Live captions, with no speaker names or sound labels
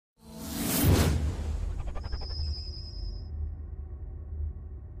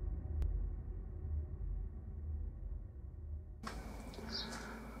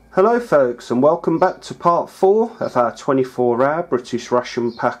Hello folks, and welcome back to part 4 of our 24-hour British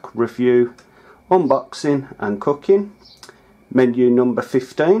ration pack review, unboxing and cooking. Menu number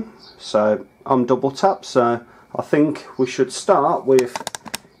 15. So I'm double tap, so I think we should start with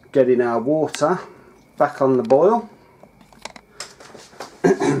getting our water back on the boil.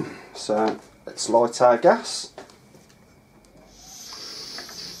 So let's light our gas.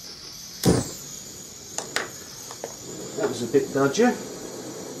 That was a bit dodgy.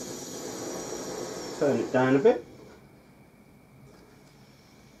 Turn it down a bit.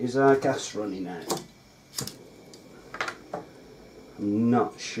 Is our gas running out? I'm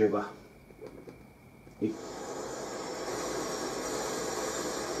not sure.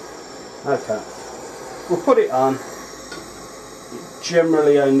 Okay, we'll put it on. It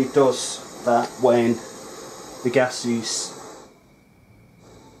generally only does that when the gas is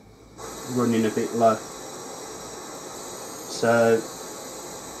running a bit low. So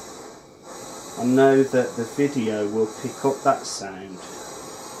I know that the video will pick up that sound,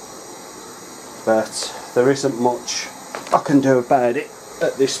 but there isn't much I can do about it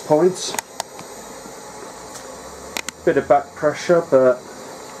at this point. Bit of back pressure, but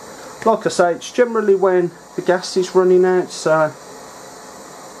like I say, it's generally when the gas is running out, so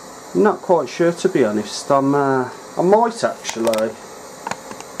I'm not quite sure, to be honest. I might actually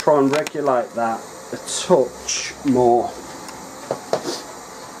try and regulate that a touch more.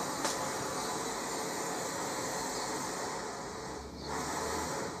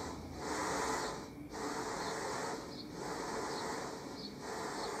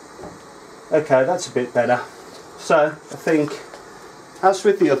 Okay, that's a bit better. So I think, as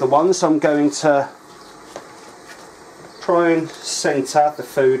with the other ones, I'm going to try and centre the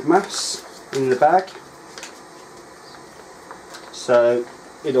food mass in the bag so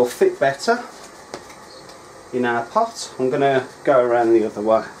it'll fit better in our pot. I'm going to go around the other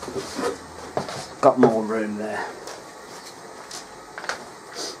way. Got more room there.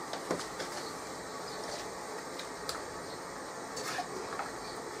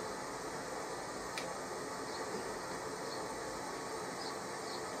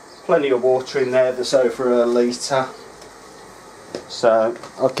 Plenty of water in there, there's over a litre. So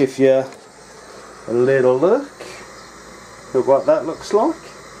I'll give you a little look at what that looks like.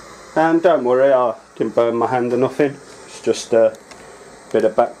 And don't worry, I didn't burn my hand or nothing. It's just a bit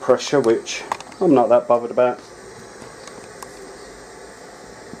of back pressure, which I'm not that bothered about.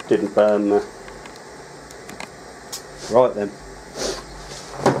 Didn't burn me. Right then.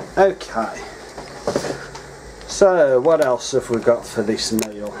 Okay. So what else have we got for this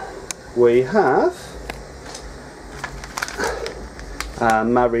meal? We have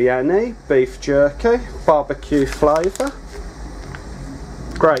MRE beef jerky, barbecue flavour,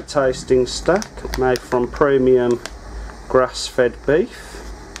 great tasting steak made from premium grass-fed beef,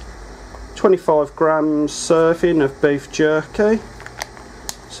 25 grams serving of beef jerky,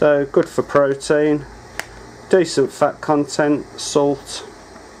 so good for protein, decent fat content, salt,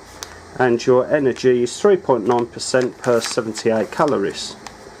 and your energy is 3.9% per 78 calories.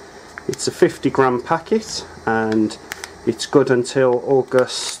 It's a 50 gram packet and it's good until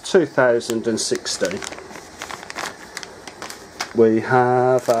August 2016. We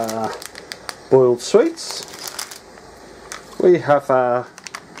have our boiled sweets. We have our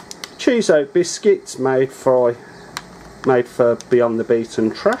cheese oat biscuits made for Beyond the Beaten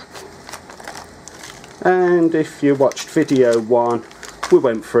Track. And if you watched video 1, we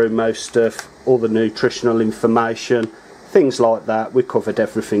went through most of all the nutritional information, things like that. We covered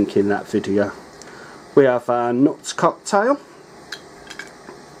everything in that video. We have our nuts cocktail.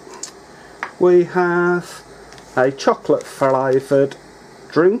 We have a chocolate flavoured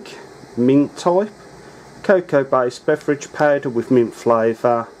drink, mint type, cocoa based beverage powder with mint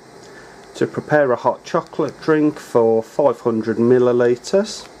flavour, to prepare a hot chocolate drink for 500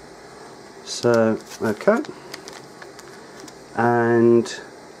 millilitres. So, okay. And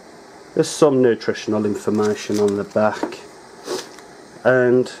there's some nutritional information on the back.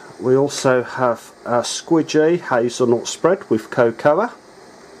 And we also have our squidgy hazelnut spread with cocoa.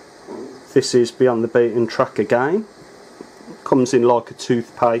 This is Beyond the Beaten Track again. Comes in like a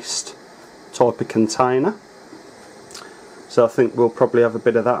toothpaste type of container. So I think we'll probably have a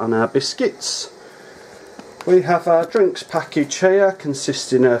bit of that on our biscuits. We have our drinks package here,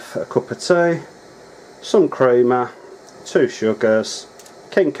 consisting of a cup of tea, some creamer, 2 sugars,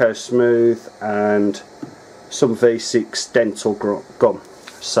 Kenko Smooth, and some V6 dental gum.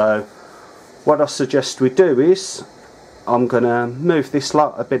 So what I suggest we do is, I'm going to move this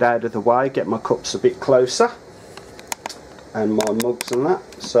lot a bit out of the way, get my cups a bit closer, and my mugs and that.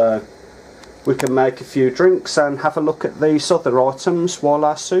 So we can make a few drinks and have a look at these other items while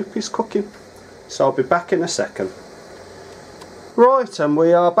our soup is cooking. So I'll be back in a second. Right, and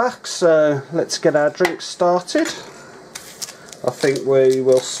we are back, so let's get our drinks started. I think we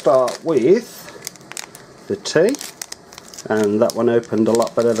will start with the tea, and that one opened a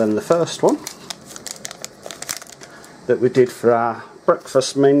lot better than the first one that we did for our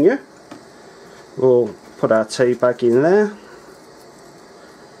breakfast menu. We'll put our tea bag in there.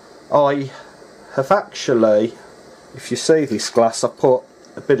 I have actually, if you see this glass, I put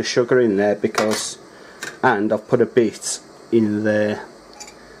a bit of sugar in there and I've put a bit in there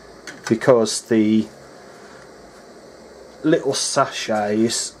because the little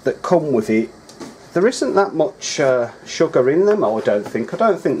sachets that come with it, there isn't that much sugar in them. I don't think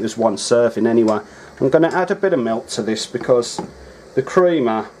there's one serving anyway. I'm going to add a bit of milk to this because the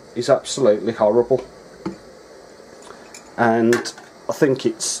creamer is absolutely horrible, and I think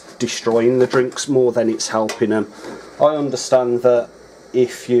it's destroying the drinks more than it's helping them. I understand that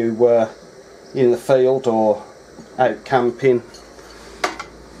if you were in the field or out camping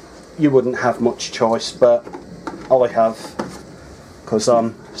you wouldn't have much choice, but I have, because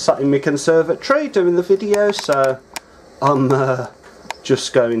I'm sat in my conservatory doing the video, so I'm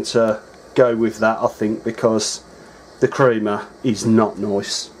just going to go with that, I think, because the creamer is not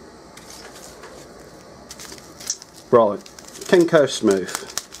nice. Right, Kenco Smooth.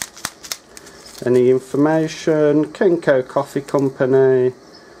 Any information? Kenco Coffee Company.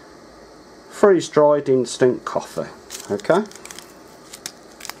 Freeze-dried instant coffee. Okay.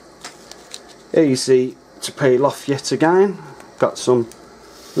 Easy to peel off yet again. Got some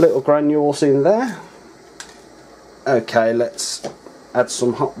little granules in there. Okay, let's add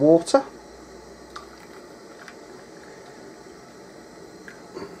some hot water.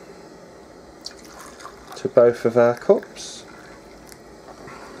 To both of our cups.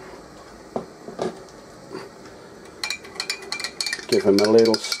 Give them a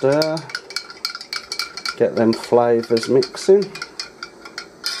little stir. Get them flavours mixing.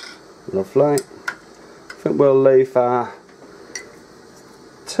 Lovely. I think we'll leave our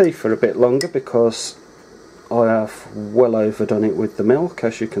tea for a bit longer because I have well overdone it with the milk,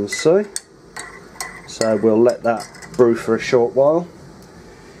 as you can see. So we'll let that brew for a short while.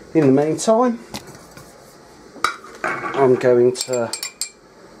 In the meantime, I'm going to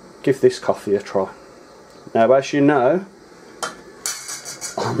give this coffee a try. Now, as you know,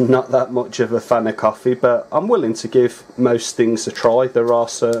 I'm not that much of a fan of coffee, but I'm willing to give most things a try. There are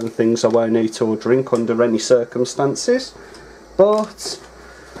certain things I won't eat or drink under any circumstances, but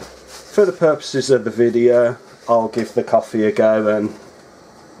for the purposes of the video I'll give the coffee a go and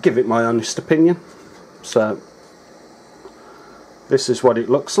give it my honest opinion. So this is what it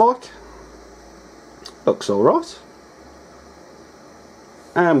looks like. Looks alright,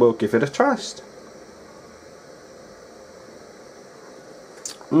 and we'll give it a taste.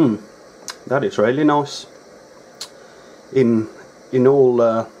 That is really nice. In all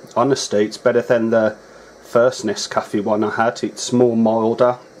honesty, it's better than the first Nescafe one I had. It's more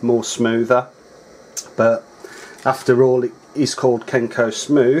milder, more smoother, but after all, it is called Kenco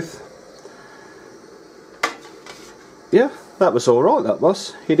Smooth. Yeah, that was alright, that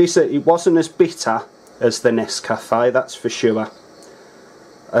was. It wasn't as bitter as the Nescafe, that's for sure.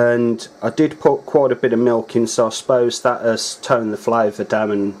 And I did put quite a bit of milk in, so I suppose that has toned the flavour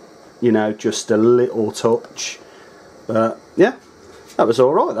down, and you know, just a little touch. But yeah, that was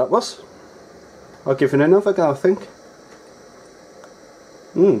alright, that was. I'll give it another go, I think.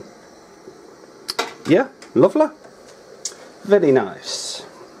 Yeah, lovely. Very nice.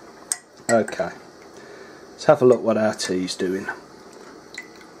 Okay, let's have a look what our tea's doing.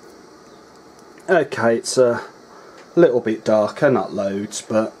 Okay, it's a little bit darker, not loads,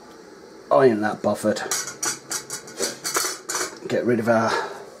 but I ain't that bothered. Get rid of our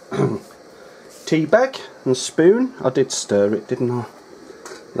tea bag and spoon. I did stir it, didn't I?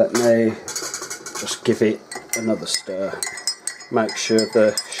 Let me just give it another stir. Make sure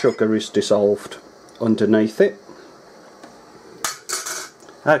the sugar is dissolved underneath it.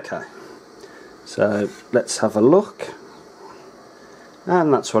 Okay, so let's have a look.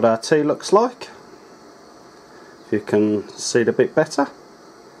 And that's what our tea looks like. If you can see it a bit better,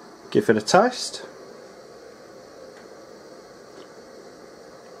 give it a taste.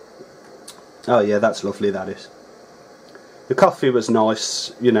 Oh yeah, that's lovely, that is. The coffee was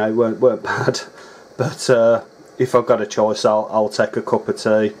nice, you know, weren't bad, but if I've got a choice, I'll take a cup of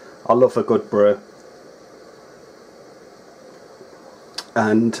tea. I love a good brew.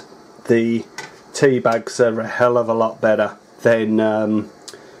 And the tea bags are a hell of a lot better than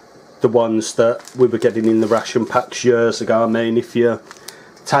the ones that we were getting in the ration packs years ago. I mean, if you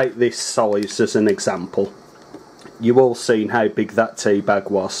take this size as an example. You all seen how big that tea bag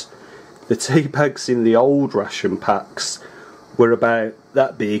was. The tea bags in the old ration packs were about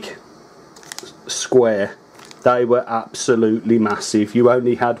that big, square. They were absolutely massive. You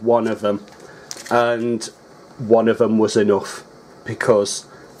only had one of them, and one of them was enough because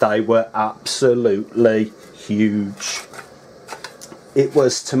they were absolutely huge. It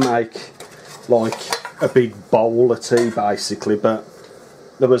was to make like a big bowl of tea basically, but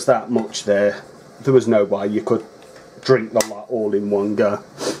there was that much there. There was no way you could drink the lot all in one go.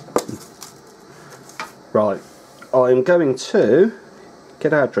 Right, I'm going to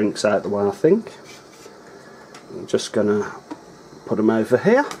get our drinks out of the way, I think. I'm just going to put them over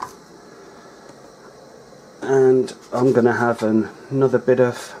here. And I'm going to have another bit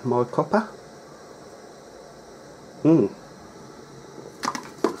of my copper.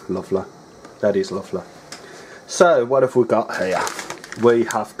 Lovely. That is lovely. So, what have we got here? We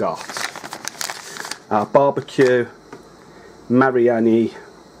have got our barbecue MRE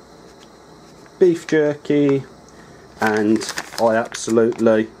beef jerky, and I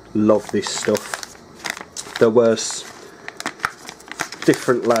absolutely love this stuff. There was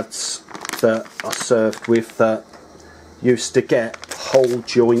different lads that I served with that used to get whole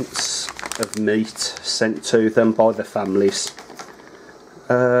joints of meat sent to them by their families.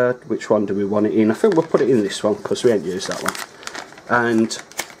 Which one do we want it in? I think we'll put it in this one because we ain't used that one. And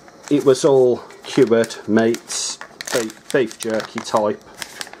it was all cured meats, beef jerky type,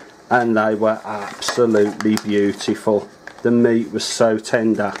 and they were absolutely beautiful. The meat was so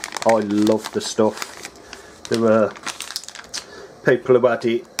tender. I loved the stuff. There were people who had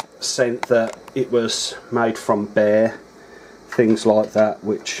it sent that it was made from bear, things like that,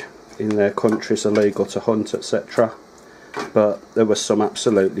 which in their countries are legal to hunt, etc. But there were some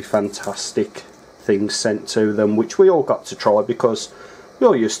absolutely fantastic things sent to them, which we all got to try because we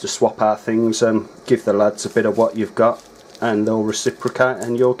all used to swap our things and give the lads a bit of what you've got, and they'll reciprocate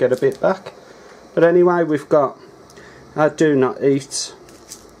and you'll get a bit back. But anyway, we've got our do not eat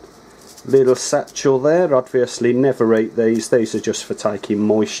little satchel there. Obviously never eat these. These are just for taking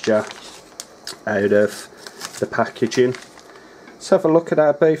moisture out of the packaging. Let's have a look at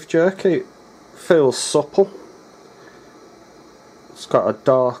our beef jerky. It feels supple. It's got a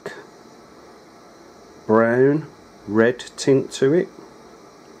dark brown red tint to it.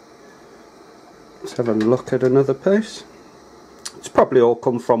 Let's have a look at another piece. It's probably all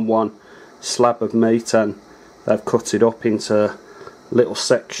come from one slab of meat and they've cut it up into little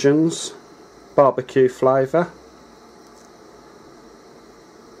sections. Barbecue flavour.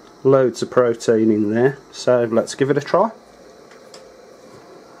 Loads of protein in there, so let's give it a try.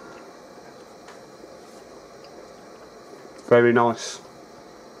 Very nice.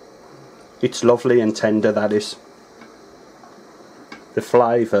 It's lovely and tender, that is. The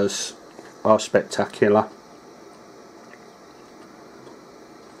flavours are spectacular.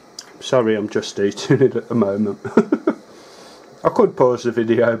 Sorry, I'm just eating it at the moment. I could pause the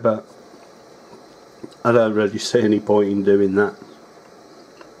video, but I don't really see any point in doing that.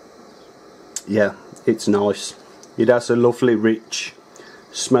 Yeah, it's nice. It has a lovely rich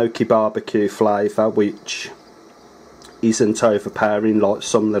smoky barbecue flavour which isn't overpowering like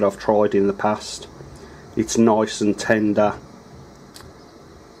some that I've tried in the past. It's nice and tender.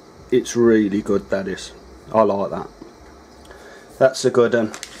 It's really good, that is. I like that. That's a good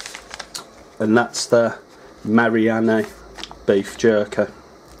one. And that's the MRE beef jerky.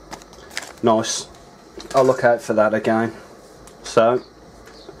 Nice. I'll look out for that again. So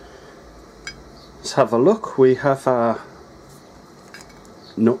let's have a look. We have our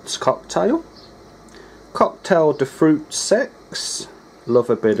nuts cocktail. Cocktail de fruit sex. Love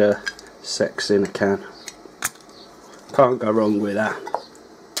a bit of sex in a can. Can't go wrong with that.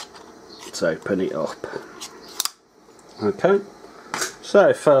 Let's open it up. Okay.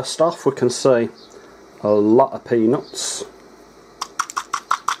 So first off we can see a lot of peanuts.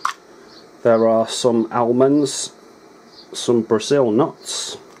 There are some almonds, some Brazil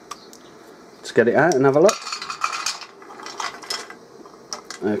nuts. Let's get it out and have a look.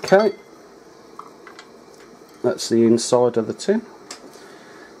 Okay. That's the inside of the tin,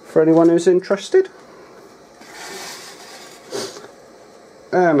 for anyone who's interested.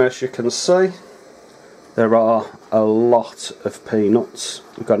 And as you can see, there are a lot of peanuts.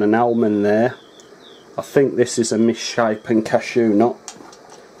 We've got an almond there. I think this is a misshapen cashew nut.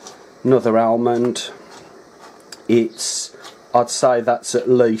 Another almond. I'd say that's at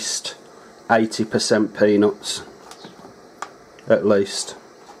least 80% peanuts. At least.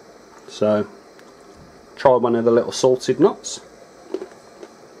 So try one of the little salted nuts.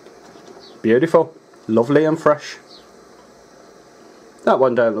 Beautiful, lovely and fresh. That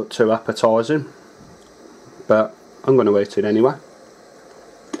one don't look too appetising, but I'm going to eat it anyway.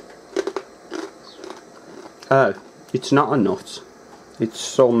 Oh, it's not a nut. It's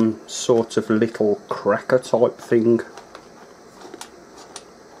some sort of little cracker type thing.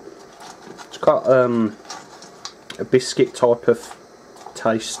 It's got a biscuit type of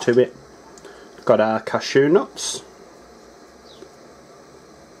taste to it. Got our cashew nuts.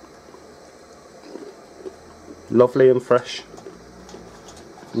 Lovely and fresh.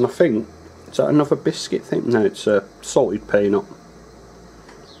 And I think, is that another biscuit thing? No, it's a salted peanut.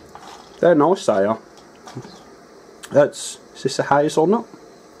 They're nice, they are. Is this a hazelnut?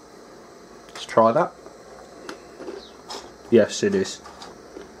 Let's try that. Yes, it is.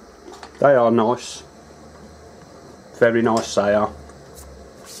 They are nice. Very nice they are.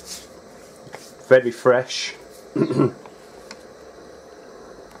 Very fresh.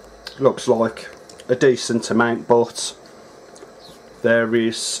 Looks like a decent amount, but there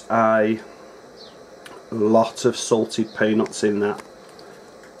is a lot of salted peanuts in that.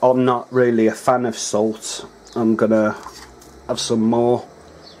 I'm not really a fan of salt. I'm gonna have some more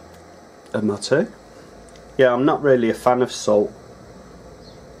MRE. Yeah, I'm not really a fan of salt,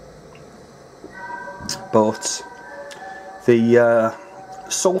 but the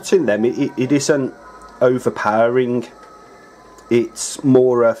salt in them, it isn't overpowering. It's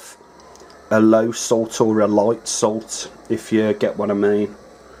more of a low salt or a light salt, if you get what I mean.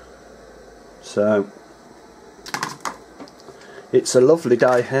 So it's a lovely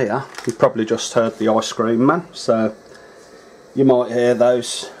day here. You've probably just heard the ice cream man, so you might hear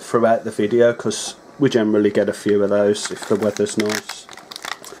those throughout the video because we generally get a few of those if the weather's nice.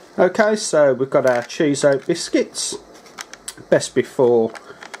 Okay, so we've got our cheese oat biscuits, best before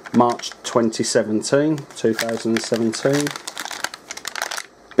March 2017.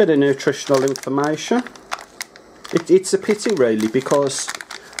 Bit of nutritional information. It's a pity really, because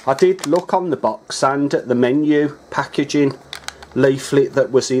I did look on the box and at the menu packaging leaflet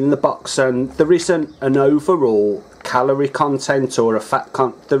that was in the box, and there isn't an overall calorie content or a fat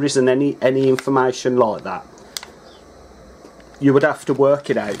content. There isn't any information like that. You would have to work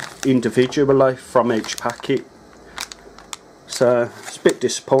it out individually from each packet, so it's a bit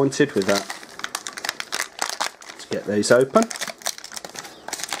disappointed with that. Let's get these open.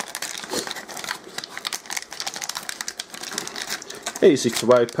 Easy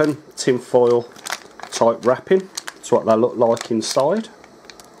to open, tin foil type wrapping. That's what they look like inside.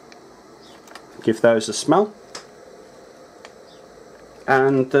 Give those a smell.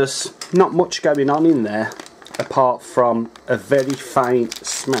 And there's not much going on in there apart from a very faint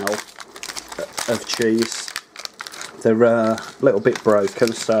smell of cheese. They're a little bit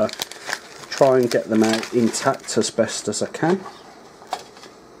broken, so try and get them out intact as best as I can.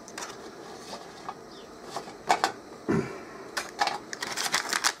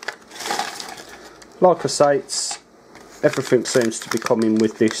 Like I say, everything seems to be coming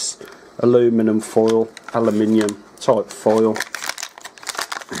with this aluminium type foil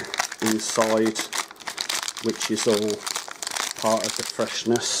inside, which is all part of the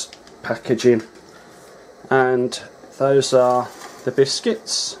freshness packaging. And those are the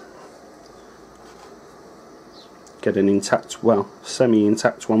biscuits. Get an intact, well,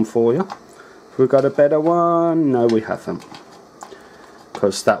 semi-intact one for you. Have we got a better one? No, we haven't,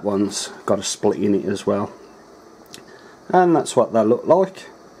 because that one's got a split in it as well. And that's what they look like.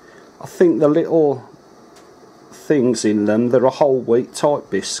 I think the little things in them, they're a whole wheat type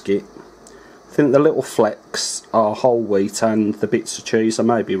biscuit. I think the little flecks are whole wheat and the bits of cheese, I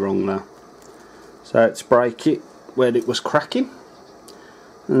may be wrong there. So let's break it where it was cracking,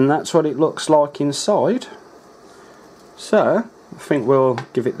 and that's what it looks like inside. So I think we'll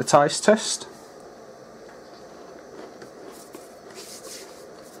give it the taste test.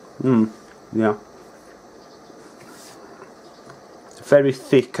 Yeah. Very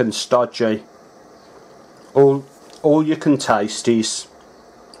thick and stodgy. All you can taste is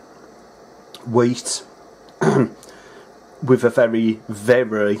wheat with a very,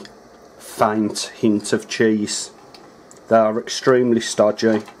 very faint hint of cheese. They are extremely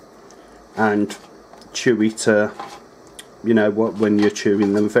stodgy and chewy to, you know, when you're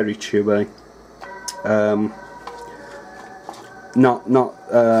chewing them, very chewy. Not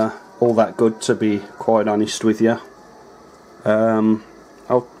all that good, to be quite honest with you.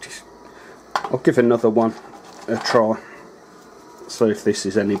 I'll give another one a try, see if this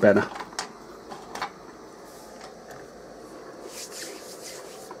is any better.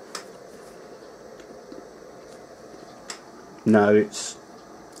 No,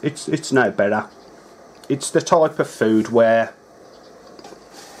 it's no better. It's the type of food where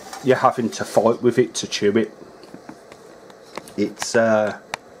you're having to fight with it to chew it. it's no,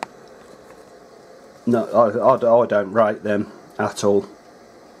 I don't rate them at all.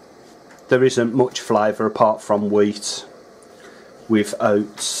 There isn't much flavour apart from wheat with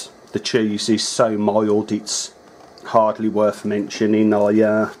oats. The cheese is so mild it's hardly worth mentioning.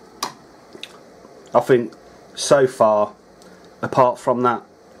 I think so far, apart from that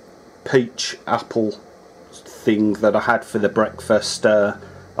peach apple thing that I had for the breakfast, I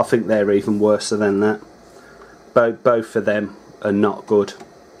think they're even worse than that. Both of them are not good.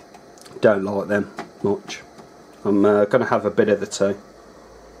 Don't like them much. I'm going to have a bit of the two.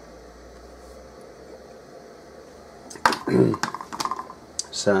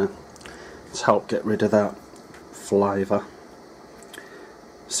 So let's help get rid of that flavour.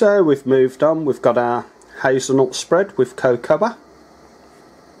 So we've moved on. We've got our hazelnut spread with cocoa.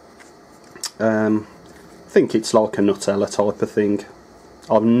 I think it's like a Nutella type of thing.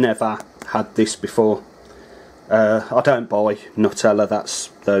 I've never had this before. I don't buy Nutella, that's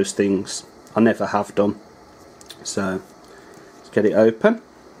those things. I never have done. So let's get it open.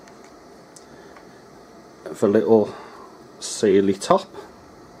 Have a little sealy top.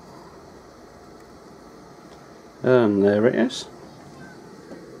 And there it is.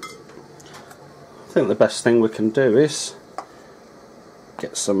 I think the best thing we can do is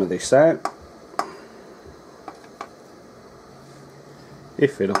get some of this out.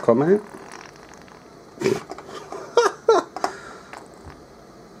 If it'll come out.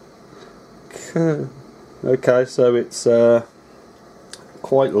 Okay, so it's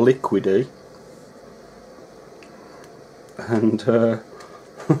quite liquidy, and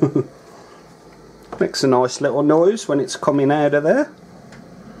makes a nice little noise when it's coming out of there.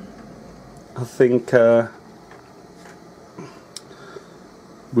 I think we're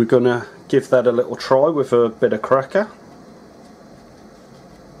gonna give that a little try with a bit of cracker.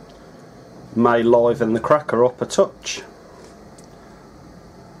 May liven the cracker up a touch.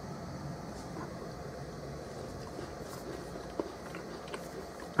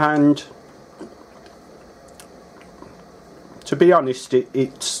 And to be honest,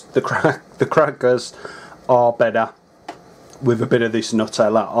 it's the crackers are better with a bit of this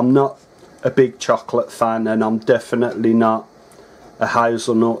Nutella. I'm not a big chocolate fan, and I'm definitely not a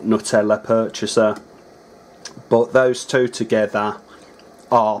hazelnut Nutella purchaser, but those two together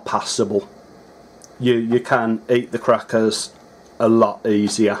are passable. You can eat the crackers a lot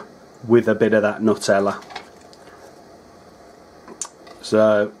easier with a bit of that Nutella.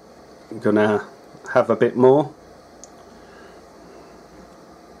 So I'm gonna have a bit more.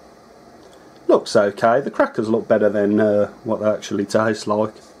 Looks okay. The crackers look better than what they actually taste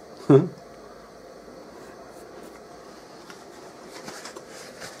like.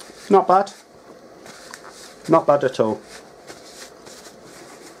 Not bad. Not bad at all.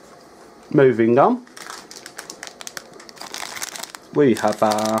 Moving on. We have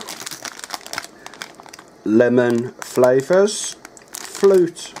our lemon flavours.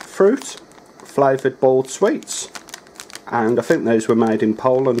 Fruit flavoured boiled sweets, and I think those were made in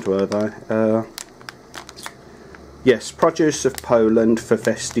Poland, were they? Yes, produce of Poland for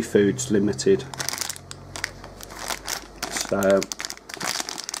Vesti Foods Limited. So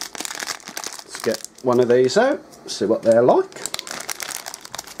let's get one of these out, see what they're like.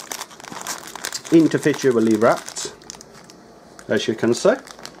 Individually wrapped, as you can see.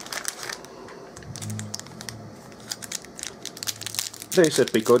 These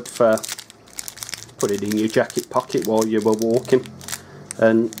would be good for putting in your jacket pocket while you were walking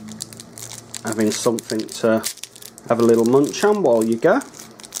and having something to have a little munch on while you go.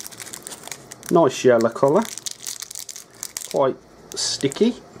 Nice yellow colour, quite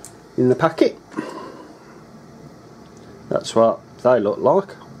sticky in the packet. That's what they look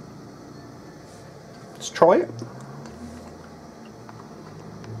like. Let's try it.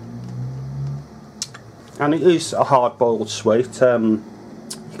 And it is a hard boiled sweet. You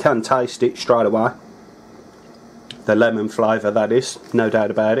can taste it straight away. The lemon flavour, that is, no doubt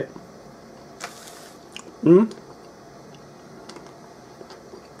about it. It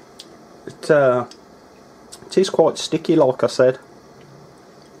is quite sticky, like I said.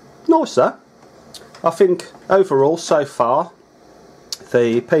 Nice though. I think overall so far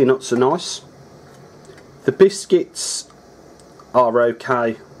the peanuts are nice. The biscuits are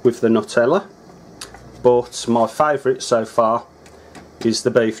okay with the Nutella. But my favourite so far is the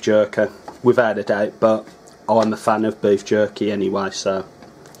beef jerky, without a doubt, but I'm a fan of beef jerky anyway, so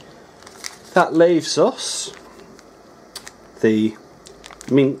that leaves us the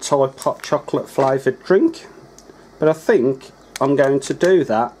mint type hot chocolate flavoured drink, but I think I'm going to do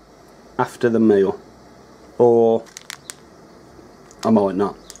that after the meal, or I might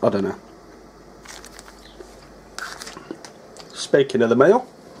not, I don't know. speaking of the meal,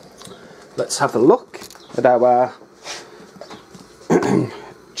 let's have a look at how our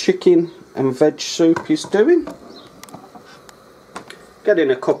chicken and veg soup is doing.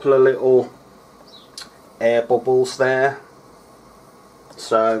 Getting a couple of little air bubbles there,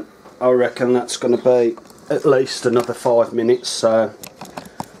 so I reckon that's going to be at least another 5 minutes. So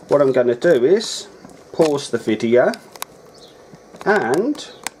what I'm going to do is pause the video and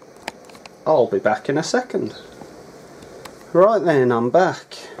I'll be back in a second. Right then, I'm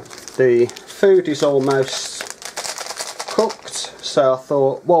back. The food is almost cooked, so I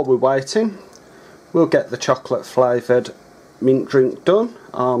thought while we're waiting we'll get the chocolate flavoured mint drink done.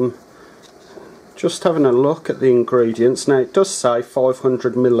 Just having a look at the ingredients. Now it does say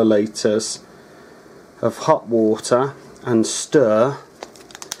 500 millilitres of hot water and stir,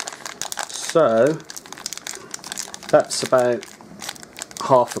 so that's about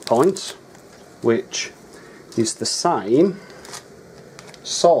half a pint, which is the same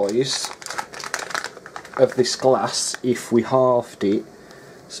size of this glass if we halved it.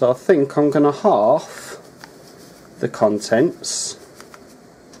 So I think I'm going to half the contents,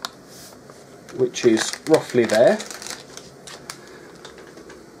 which is roughly there.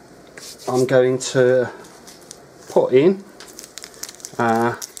 I'm going to put in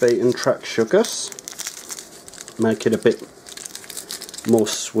our beaten track sugars, make it a bit more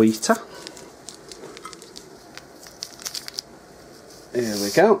sweeter. Here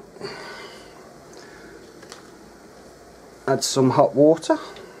we go. Add some hot water.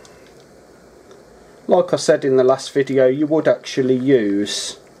 Like I said in the last video, you would actually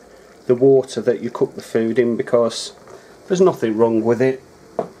use the water that you cook the food in because there's nothing wrong with it,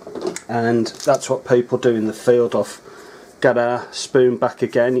 and that's what people do in the field. I've got a spoon back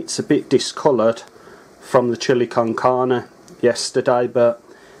again. It's a bit discoloured from the chili con carne yesterday, but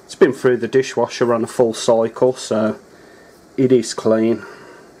it's been through the dishwasher on a full cycle, so it is clean.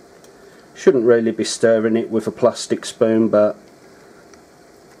 Shouldn't really be stirring it with a plastic spoon, but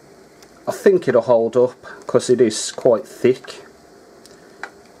I think it'll hold up because it is quite thick.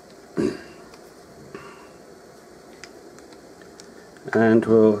 And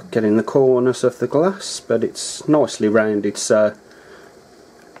we'll get in the corners of the glass, but it's nicely rounded, so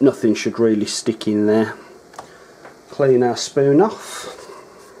nothing should really stick in there. Clean our spoon off.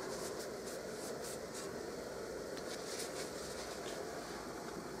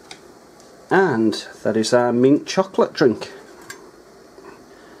 And that is our mint chocolate drink.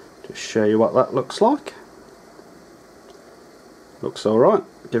 Just show you what that looks like. Looks alright.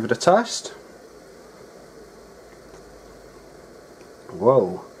 Give it a taste.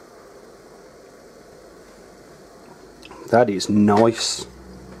 Whoa. That is nice.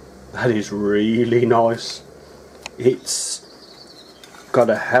 That is really nice. It's got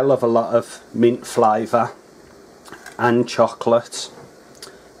a hell of a lot of mint flavour and chocolate,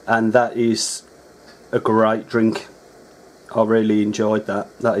 and that is a great drink. I really enjoyed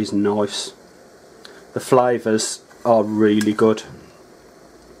that. That is nice. The flavours are really good.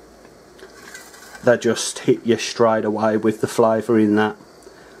 They just hit you straight away with the flavour in that.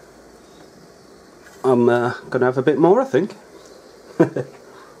 I'm going to have a bit more, I think.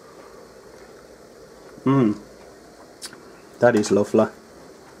 That is lovely.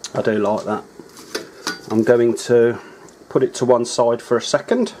 I do like that. I'm going to put it to one side for a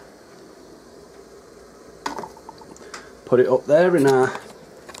second. Put it up there in our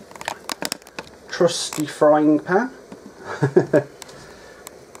trusty frying pan.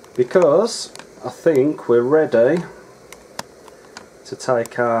 Because I think we're ready to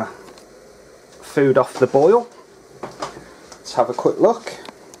take our food off the boil. Let's have a quick look.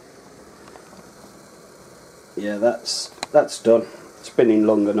 Yeah, that's done. It's been in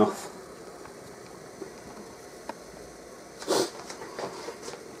long enough.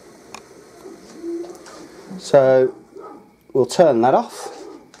 So we'll turn that off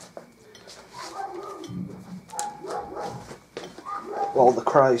while the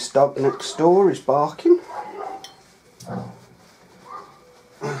crazed dog next door is barking.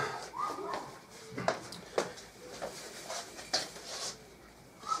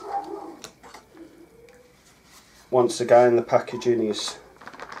 Once again, the packaging is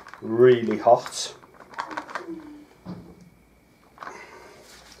really hot.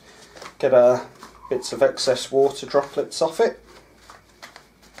 Get bits of excess water droplets off it.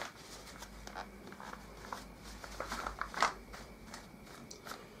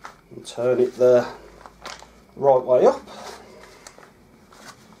 And turn it the right way up.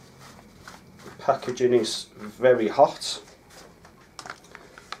 The packaging is very hot.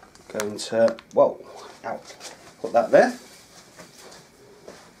 Going to, whoa, out. Put that there.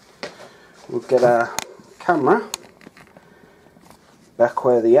 We'll get our camera back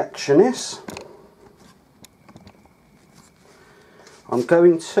where the action is. I'm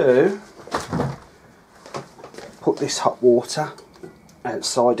going to put this hot water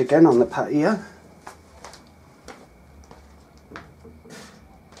outside again on the patio.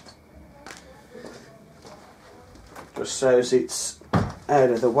 Just so as it's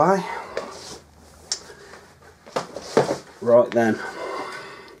out of the way. Right then,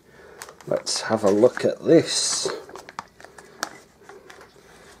 let's have a look at this.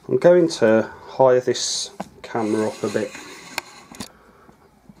 I'm going to higher this camera up a bit.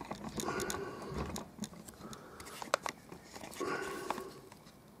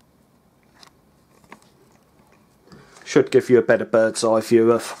 Should give you a better bird's eye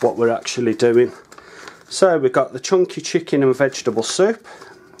view of what we're actually doing. So we've got the chunky chicken and vegetable soup.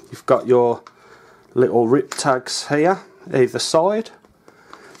 You've got your little rib tags here, either side.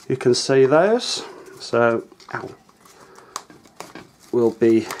 You can see those. So we'll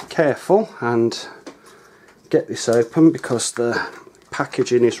be careful and get this open because the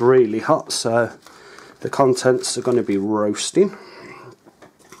packaging is really hot, so the contents are going to be roasting.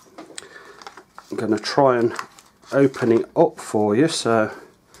 I'm going to try and open it up for you so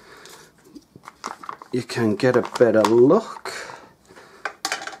you can get a better look.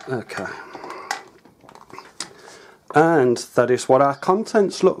 Okay. And that is what our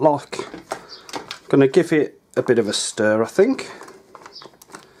contents look like. I'm going to give it a bit of a stir, I think.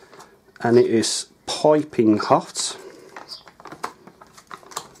 And it is piping hot.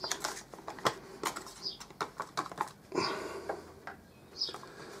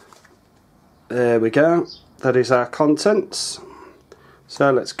 There we go. That is our contents.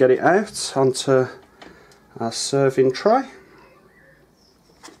 So let's get it out onto our serving tray.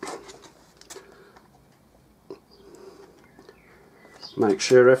 Make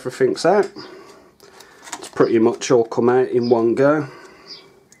sure everything's out. It's pretty much all come out in one go.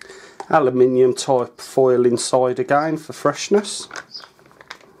 Aluminium type foil inside again for freshness.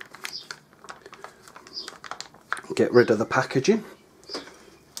 Get rid of the packaging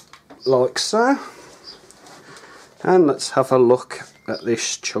like so. And let's have a look at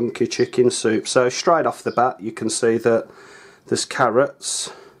this chunky chicken soup. So straight off the bat you can see that there's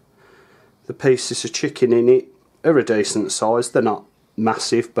carrots, the pieces of chicken in it are a decent size. They're not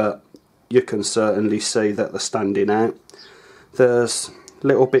massive, but you can certainly see that they're standing out. There's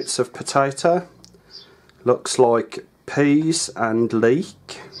little bits of potato, looks like peas and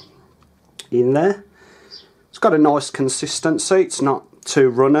leek in there. It's got a nice consistency, it's not too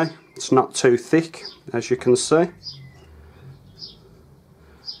runny, it's not too thick, as you can see.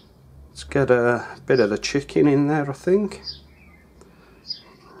 Let's get a bit of the chicken in there, I think.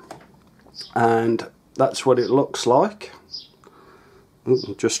 And that's what it looks like.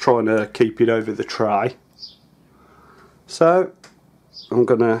 I'm just trying to keep it over the tray. So I'm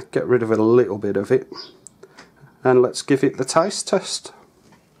going to get rid of a little bit of it. And let's give it the taste test.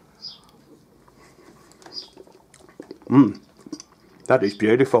 That is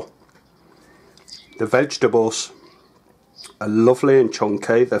beautiful. The vegetables are lovely and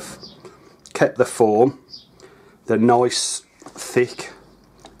chunky. They've kept the form. They're nice, thick.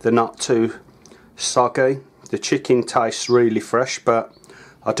 They're not too soggy. The chicken tastes really fresh, but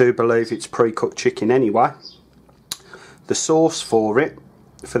I do believe it's pre-cooked chicken anyway. The sauce for it,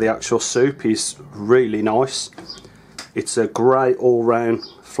 for the actual soup, is really nice. It's a great all-round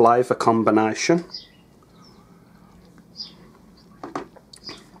flavour combination.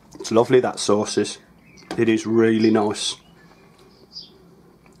 It's lovely, that sauce is. It is really nice.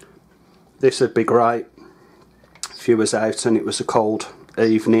 This would be great if you was out and it was a cold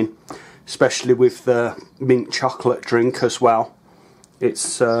evening, especially with the mint chocolate drink as well.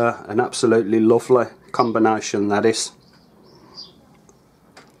 It's an absolutely lovely combination, that is.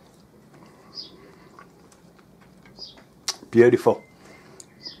 Beautiful.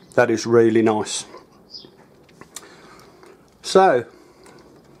 That is really nice. So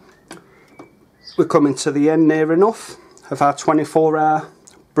we're coming to the end near enough of our 24-hour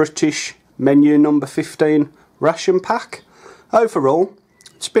British menu number 15 ration pack. Overall,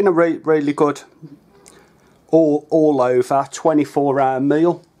 it's been a really good all over 24-hour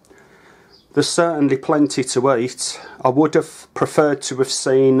meal. There's certainly plenty to eat. I would have preferred to have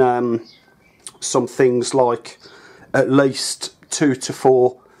seen some things like at least 2 to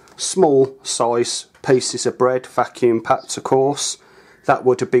 4 small size pieces of bread, vacuum packed of course. That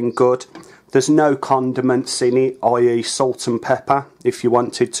would have been good. There's no condiments in it, i.e. salt and pepper, if you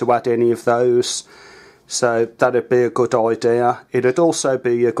wanted to add any of those. So that'd be a good idea. It'd also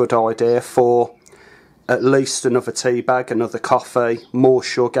be a good idea for at least another tea bag, another coffee, more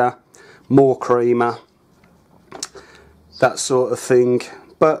sugar, more creamer. that sort of thing.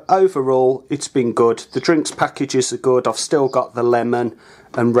 But overall, it's been good. The drinks packages are good. I've still got the lemon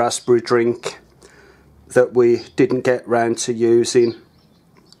and raspberry drink that we didn't get round to using.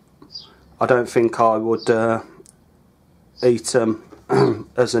 I don't think I would eat them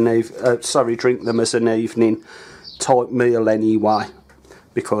as an drink them as an evening type meal anyway,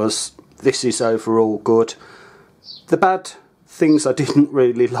 because this is overall good. The bad things I didn't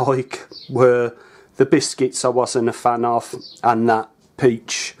really like were the biscuits I wasn't a fan of, and that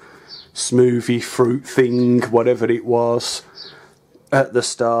peach smoothie fruit thing, whatever it was at the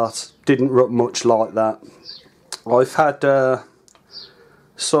start. Didn't look much like that. I've had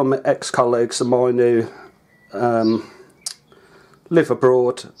some ex-colleagues of mine who live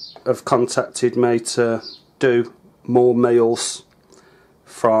abroad have contacted me to do more meals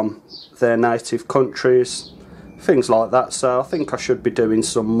from their native countries, things like that, so I think I should be doing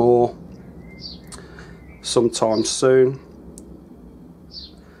some more sometime soon,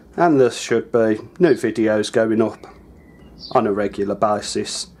 and there should be new videos going up on a regular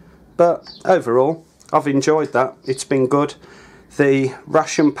basis. But overall, I've enjoyed that. It's been good. The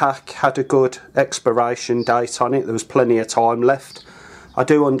ration pack had a good expiration date on it. There was plenty of time left. I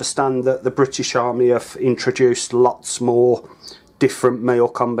do understand that the British Army have introduced lots more different meal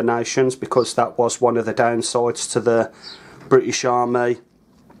combinations, because that was one of the downsides to the British Army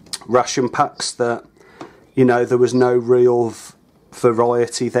ration packs, that, you know, there was no real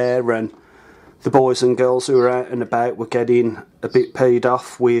variety there, and the boys and girls who were out and about were getting a bit peed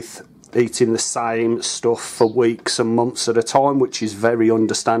off with eating the same stuff for weeks and months at a time, which is very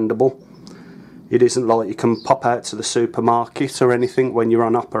understandable. It isn't like you can pop out to the supermarket or anything when you're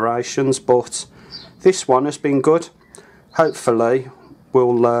on operations, but this one has been good. Hopefully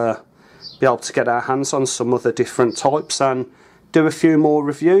we'll be able to get our hands on some other different types and do a few more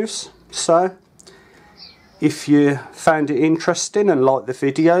reviews. So if you found it interesting and liked the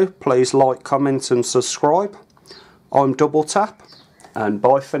video, please like, comment and subscribe. I'm Double Tap, and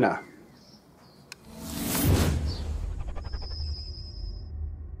bye for now.